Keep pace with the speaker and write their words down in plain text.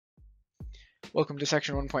Welcome to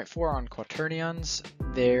section 1.4 on Quaternions.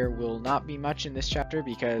 There will not be much in this chapter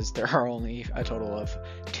because there are only a total of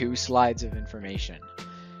 2 slides of information.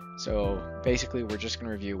 So basically we're just going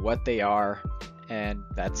to review what they are and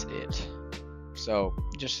that's it. So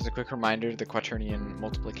just as a quick reminder, the Quaternion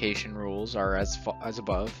multiplication rules are as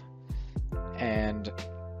above, and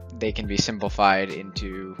they can be simplified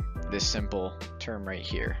into this simple term right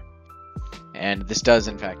here. And this does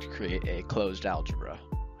in fact create a closed algebra.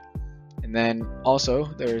 And then also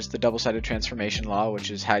there's the double-sided transformation law,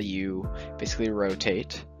 which is how you basically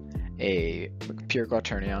rotate a pure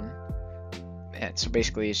quaternion. And so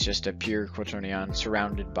basically it's just a pure quaternion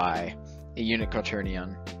surrounded by a unit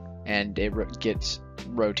quaternion, and it gets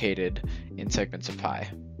rotated in segments of pi.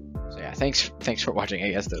 So yeah, thanks for watching,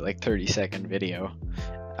 I guess, the like 30-second video.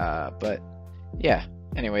 But yeah,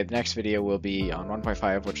 anyway, the next video will be on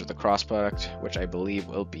 1.5, which is the cross product, which I believe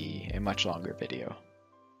will be a much longer video.